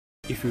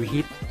If you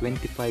hit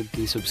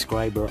 25k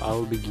subscriber,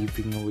 I'll be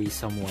giving away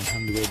some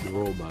 100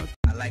 Robux.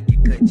 I like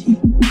it good, G.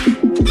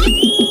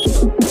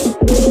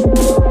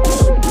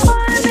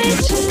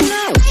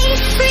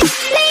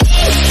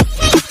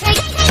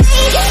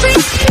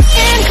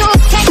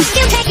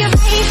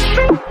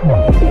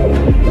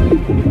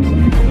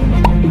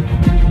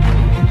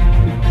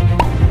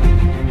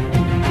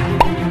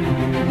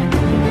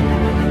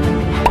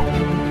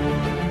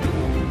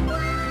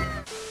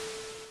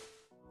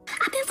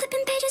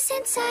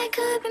 Since I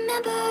could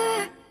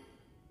remember,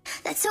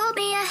 that told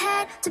me I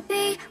had to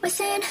be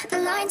within the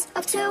lines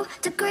of 2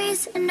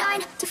 degrees and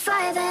 9 to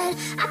 5. And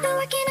I've been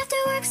working after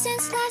work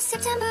since last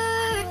September.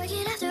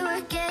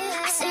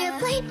 I stay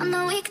up late on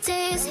the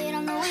weekdays. I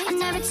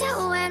never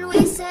tell when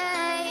we say.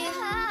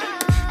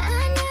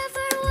 I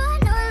never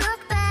wanna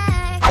look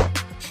back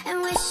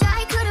and wish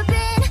I could have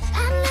been.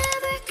 I'm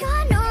never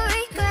gonna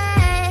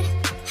regret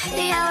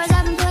the hours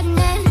I've been putting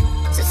in.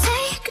 So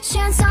take a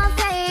chance on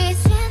faith.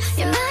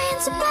 Your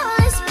mind's a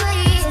bonus,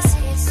 please.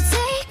 So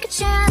take a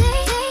chance,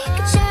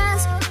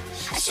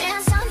 a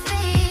chance on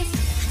faith.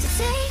 So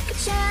take a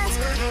chance,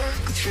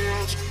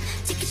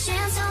 take a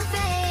chance on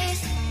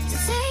faith. So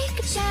take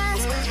a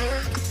chance.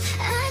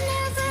 I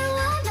never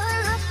wanna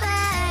look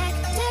back.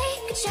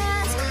 Take a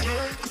chance,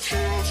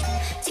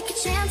 take a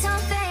chance on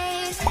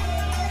faith.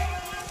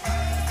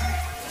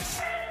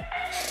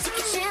 Take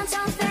a chance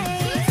on faith.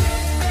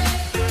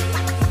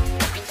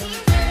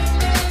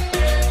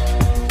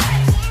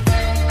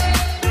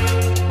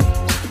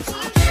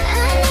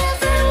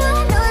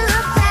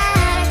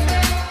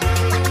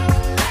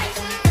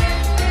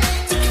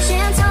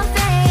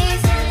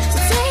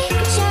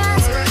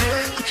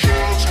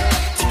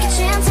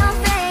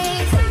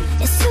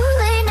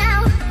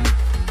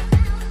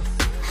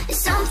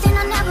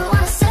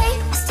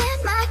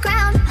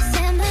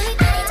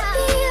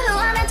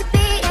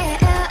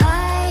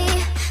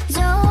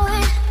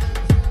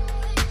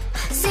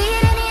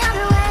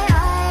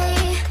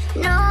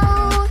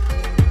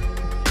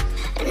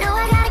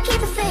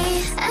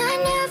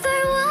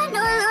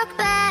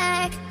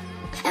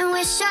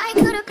 I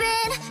could have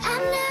been.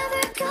 I'm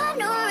never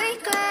gonna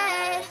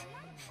regret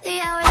the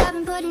hours I've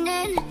been putting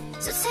in.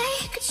 So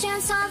take a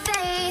chance on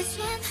faith.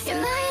 Your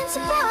mind's a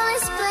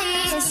bonus,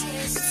 please.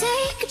 So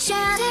take a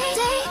chance,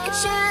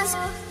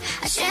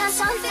 a chance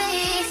on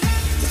faith.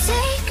 So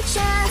take a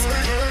chance.